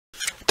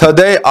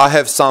Today I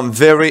have some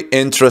very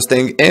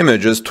interesting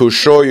images to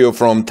show you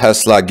from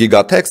Tesla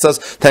Giga Texas,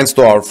 thanks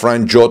to our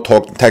friend Joe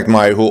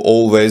Tegtmeyer, who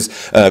always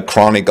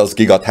chronicles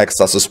Giga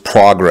Texas's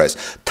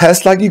progress.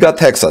 Tesla Giga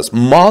Texas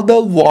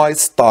Model Y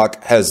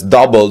stock has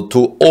doubled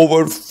to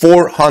over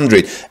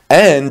 400,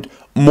 and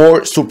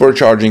more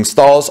supercharging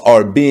stalls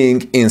are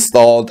being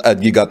installed at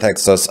Giga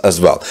Texas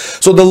as well.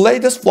 So the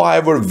latest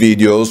flyover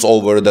videos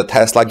over the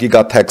Tesla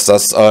Giga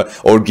Texas Tesla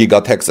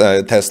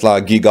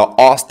Giga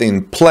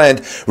Austin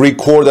plant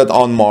recorded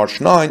on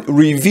March 9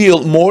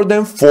 revealed more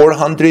than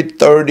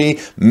 430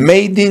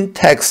 made in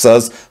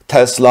Texas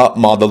Tesla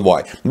Model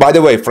Y. By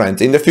the way,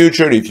 friends, in the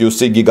future, if you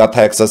see Giga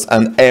Texas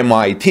and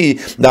MIT,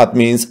 that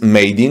means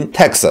made in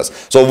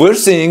Texas. So we're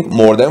seeing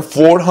more than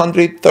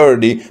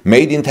 430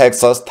 made in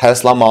Texas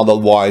Tesla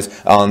Model Ys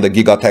on the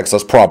Giga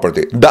Texas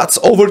property. That's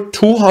over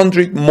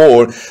 200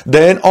 more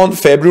than on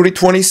February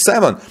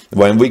 27,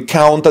 when we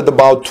counted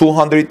about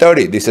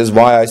 230. This is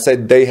why I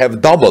said they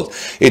have doubled.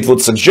 It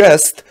would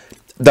suggest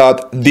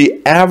that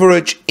the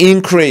average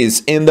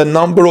increase in the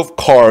number of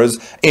cars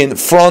in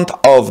front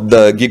of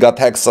the Giga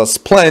Texas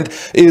plant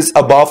is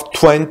above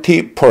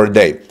 20 per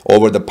day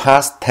over the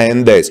past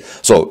 10 days.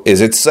 So is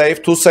it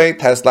safe to say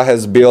Tesla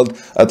has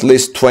built at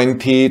least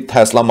 20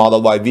 Tesla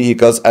Model Y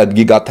vehicles at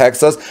Giga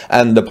Texas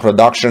and the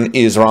production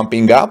is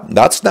ramping up?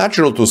 That's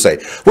natural to say.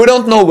 We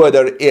don't know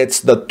whether it's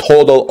the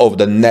total of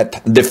the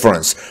net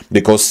difference,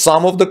 because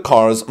some of the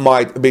cars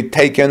might be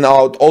taken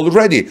out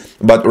already,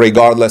 but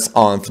regardless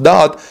of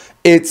that,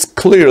 it's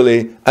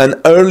clearly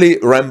an early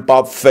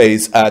ramp-up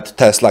phase at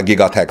Tesla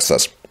Giga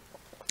Texas.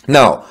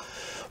 Now,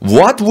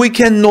 what we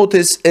can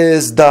notice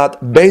is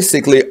that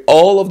basically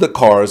all of the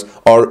cars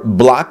are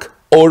black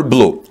or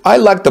blue. I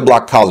like the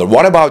black color.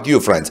 What about you,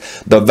 friends?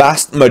 The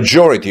vast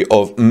majority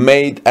of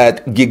made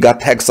at Giga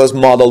Texas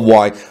Model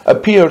Y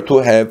appear to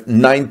have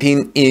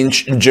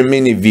 19-inch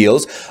Gemini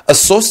wheels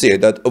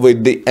associated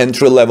with the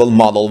entry-level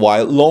Model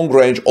Y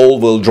long-range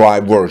all-wheel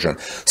drive version.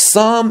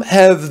 Some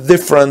have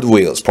different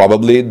wheels,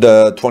 probably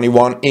the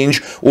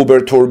 21-inch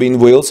Uber Turbine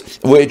wheels,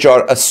 which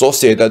are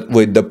associated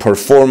with the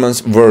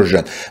performance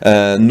version,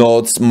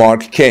 notes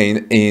Mark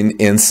Kane in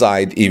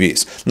Inside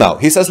EVs. Now,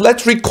 he says,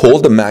 let's recall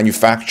the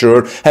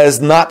manufacturer has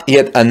not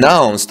yet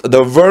announced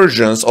the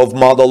versions of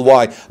Model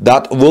Y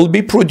that will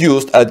be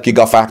produced at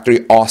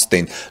Gigafactory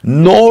Austin,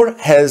 nor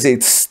has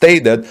it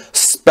stated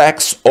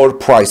specs or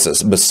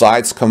prices,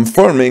 besides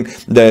confirming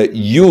the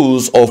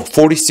use of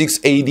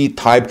 4680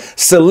 type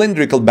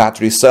cylindrical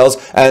battery cells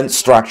and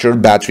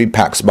structured battery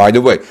packs. By the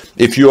way,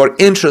 if you are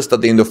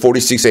interested in the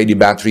 4680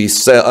 battery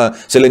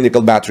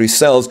cylindrical battery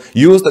cells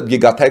used at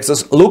Giga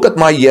Texas, look at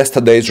my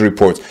yesterday's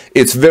report.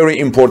 It's very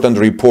important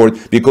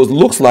report because it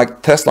looks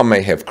like Tesla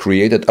may have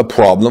created a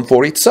problem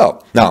for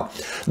itself. Now,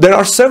 there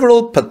are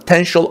several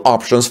potential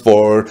options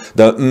for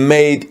the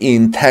made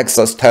in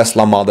Texas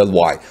Tesla Model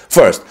Y.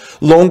 First,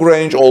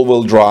 long-range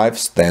all-wheel drive,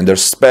 standard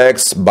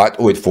specs, but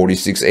with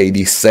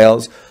 4680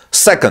 cells.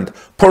 Second,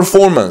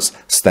 performance,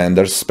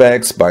 standard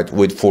specs, but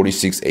with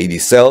 4680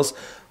 cells.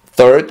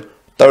 Third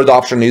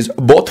option is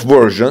both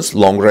versions,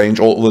 long-range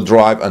all-wheel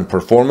drive and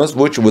performance,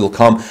 which will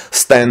come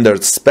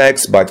standard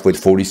specs, but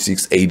with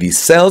 4680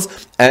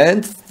 cells.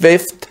 And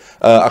fourth,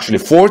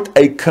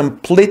 a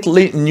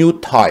completely new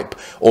type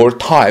or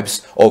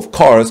types of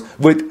cars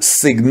with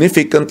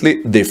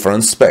significantly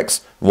different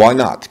specs. Why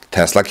not?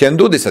 Tesla can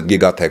do this at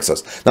Giga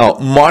Texas. Now,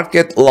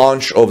 market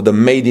launch of the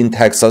made in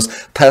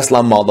Texas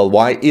Tesla Model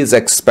Y is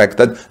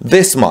expected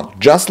this month,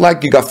 just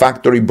like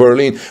Gigafactory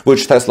Berlin,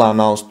 which Tesla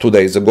announced 2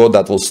 days ago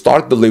that will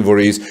start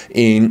deliveries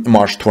in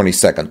March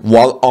 22nd.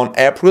 While on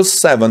April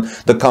 7,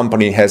 the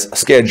company has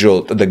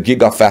scheduled the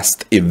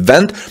GigaFest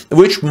event,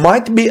 which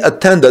might be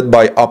attended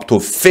by up to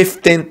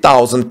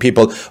 15,000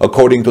 people,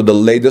 according to the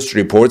latest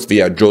reports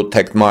via Joe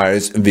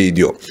Tegtmeyer's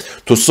video.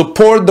 To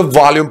support the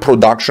volume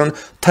production,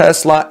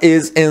 Tesla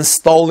is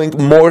installing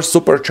more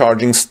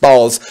supercharging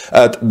stalls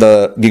at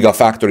the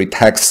Gigafactory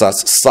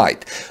Texas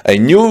site. A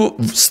new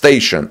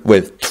station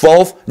with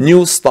 12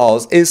 new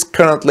stalls is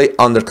currently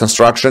under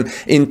construction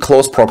in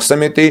close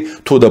proximity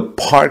to the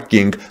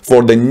parking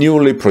for the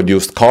newly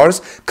produced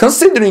cars.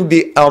 Considering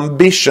the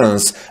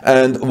ambitions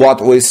and what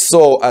we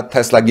saw at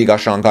Tesla Giga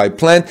Shanghai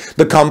plant,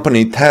 the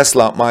company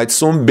Tesla might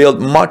soon build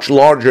much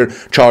larger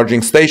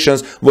charging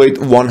stations with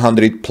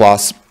 100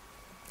 plus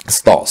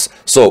stalls.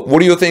 So what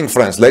do you think,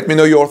 friends? Let me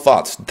know your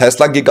thoughts.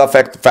 Tesla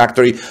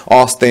Gigafactory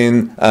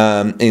Austin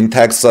in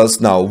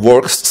Texas. Now,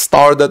 works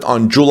started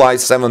on July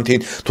 17,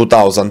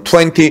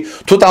 2020.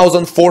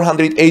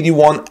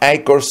 2,481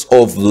 acres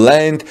of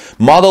land.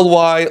 Model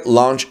Y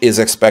launch is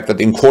expected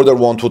in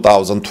Q1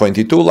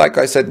 2022. Like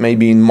I said,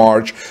 maybe in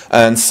March.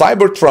 And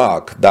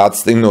Cybertruck,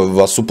 that's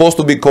was supposed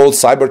to be called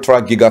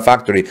Cybertruck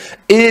Gigafactory,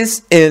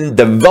 is in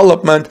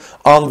development,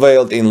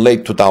 unveiled in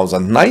late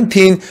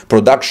 2019.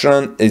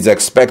 Production is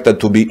expected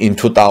to be in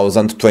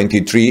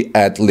 2023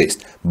 at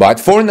least. But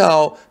for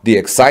now, the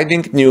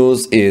exciting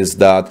news is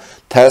that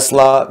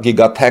Tesla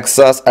Giga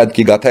Texas at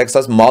Giga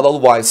Texas Model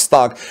Y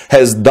stock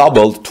has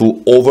doubled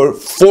to over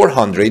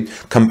 400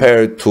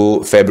 compared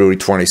to February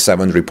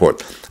 27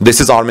 report. This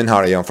is Armin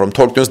Harayan from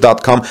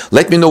TorqueNews.com.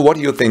 Let me know what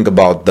you think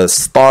about the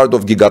start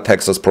of Giga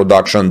Texas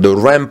production, the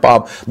ramp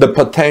up, the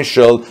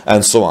potential,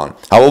 and so on.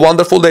 Have a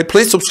wonderful day.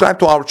 Please subscribe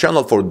to our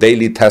channel for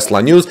daily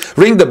Tesla news.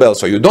 Ring the bell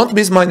so you don't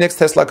miss my next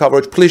Tesla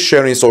coverage. Please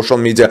share in social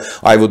media.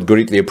 I would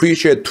greatly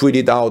appreciate. Tweet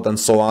it out and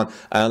so on.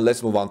 And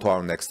let's move on to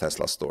our next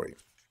Tesla story.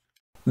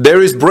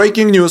 There is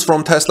breaking news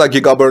from Tesla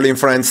Giga Berlin,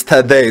 friends.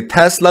 Today,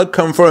 Tesla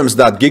confirms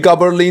that Giga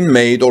Berlin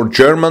made or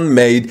German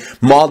made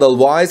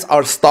Model Ys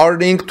are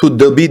starting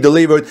to be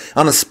delivered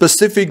on a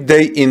specific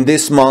day in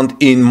this month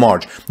in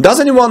March. Does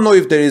anyone know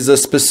if there is a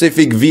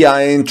specific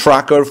VIN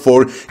tracker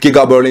for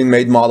Giga Berlin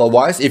made Model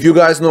Ys? If you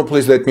guys know,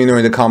 please let me know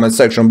in the comment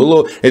section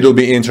below. It will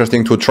be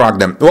interesting to track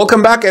them.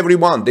 Welcome back,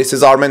 everyone. This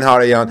is Armin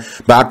Harayan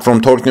back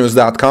from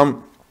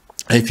TorqueNews.com.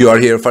 If you are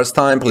here first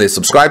time, please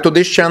subscribe to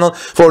this channel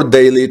for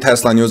daily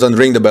Tesla news and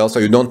ring the bell so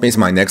you don't miss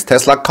my next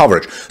Tesla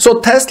coverage. So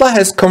Tesla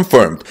has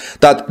confirmed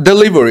that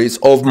deliveries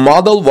of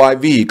Model Y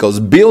vehicles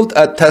built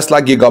at Tesla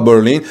Giga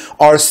Berlin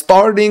are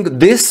starting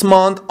this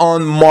month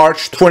on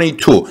March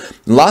 22.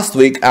 Last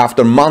week,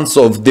 after months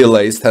of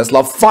delays,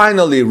 Tesla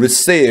finally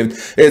received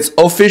its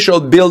official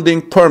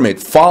building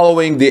permit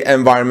following the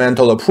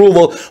environmental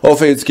approval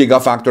of its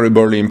Gigafactory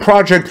Berlin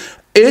project.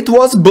 It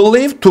was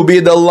believed to be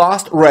the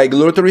last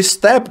regulatory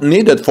step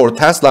needed for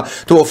Tesla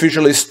to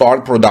officially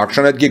start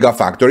production at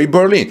Gigafactory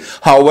Berlin.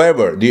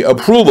 However, the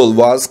approval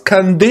was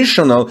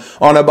conditional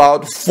on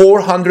about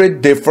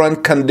 400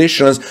 different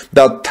conditions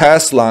that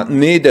Tesla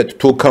needed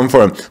to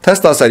confirm.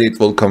 Tesla said it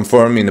will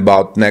confirm in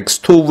about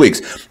next 2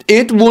 weeks.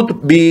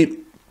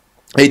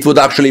 It would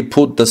actually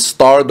put the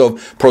start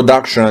of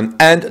production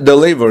and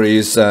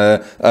deliveries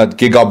at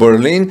Giga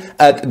Berlin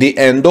at the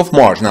end of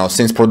March. Now,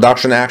 since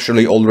production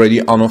actually already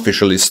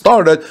unofficially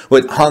started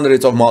with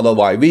hundreds of Model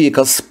Y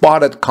vehicles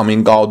spotted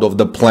coming out of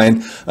the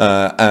plant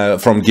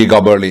from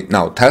Giga Berlin.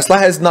 Now, Tesla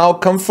has now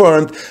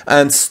confirmed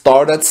and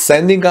started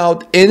sending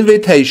out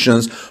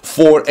invitations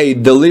for a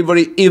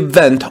delivery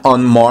event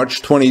on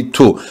March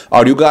 22.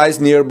 Are you guys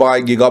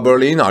nearby Giga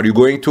Berlin? Are you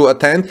going to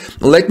attend?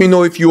 Let me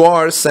know if you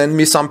are. Send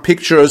me some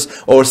pictures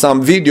or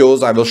some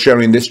videos I will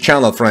share in this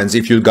channel, friends.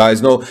 If you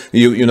guys know,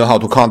 you know how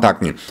to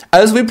contact me.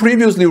 As we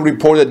previously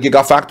reported,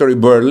 Gigafactory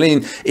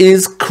Berlin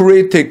is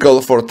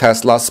critical for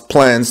Tesla's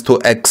plans to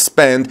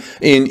expand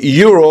in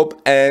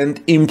Europe and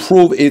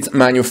improve its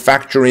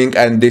manufacturing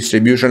and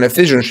distribution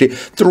efficiency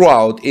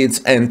throughout its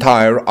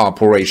entire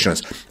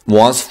operations.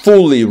 Once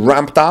fully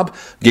ramped up,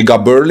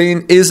 Giga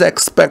Berlin is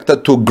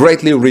expected to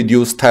greatly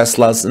reduce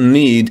Tesla's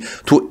need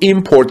to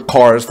import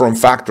cars from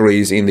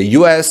factories in the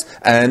US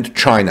and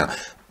China.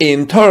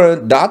 In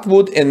turn, that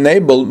would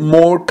enable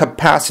more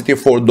capacity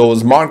for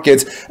those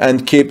markets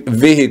and keep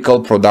vehicle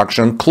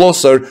production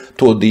closer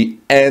to the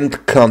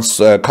end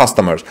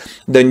customers.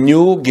 The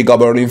new Giga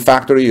Berlin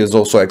factory is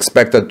also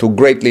expected to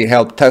greatly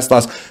help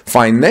Tesla's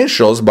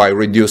financials by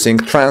reducing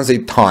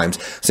transit times,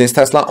 since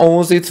Tesla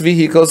owns its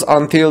vehicles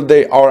until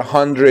they are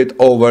handed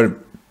over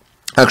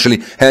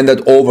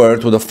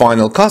to the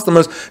final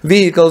customers.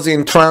 Vehicles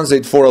in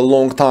transit for a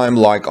long time,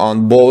 like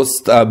on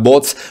boats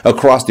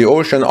across the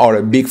ocean, are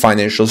a big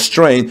financial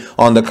strain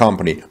on the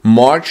company.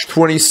 March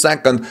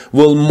 22nd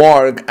will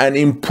mark an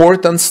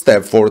important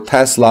step for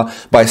Tesla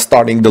by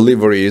starting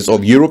deliveries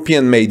of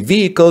European-made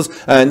vehicles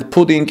and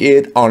putting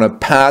it on a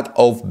path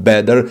of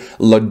better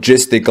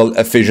logistical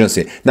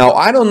efficiency. Now,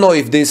 I don't know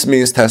if this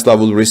means Tesla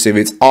will receive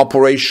its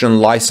operation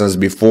license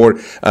before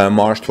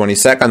March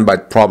 22nd,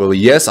 but probably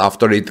yes,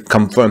 after it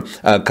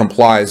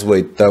complies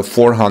with the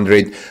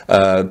 400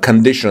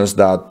 conditions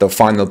that the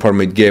final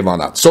permit gave on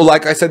that. So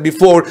like I said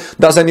before,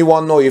 does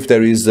anyone know if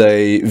there is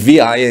a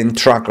VIN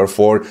tracker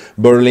for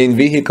Berlin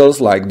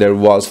vehicles like there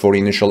was for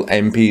initial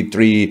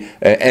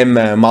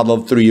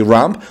Model 3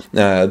 ramp?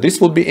 This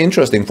would be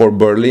interesting for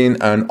Berlin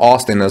and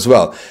Austin as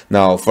well.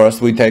 Now,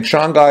 first we take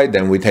Shanghai,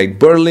 then we take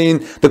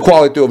Berlin. The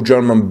quality of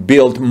German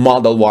built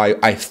Model Y,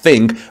 I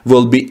think,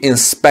 will be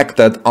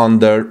inspected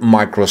under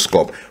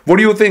microscope. What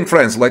do you think,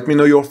 friends? Let me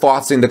know your thoughts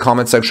in the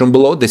comment section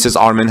below. This is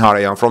Armin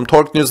Harayan from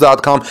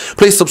TorqueNews.com.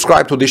 Please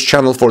subscribe to this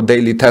channel for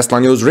daily Tesla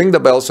news. Ring the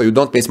bell so you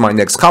don't miss my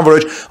next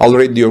coverage. I'll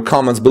read your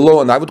comments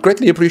below, and I would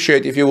greatly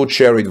appreciate if you would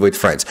share it with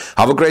friends.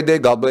 Have a great day.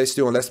 God bless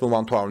you, and let's move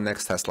on to our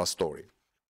next Tesla story.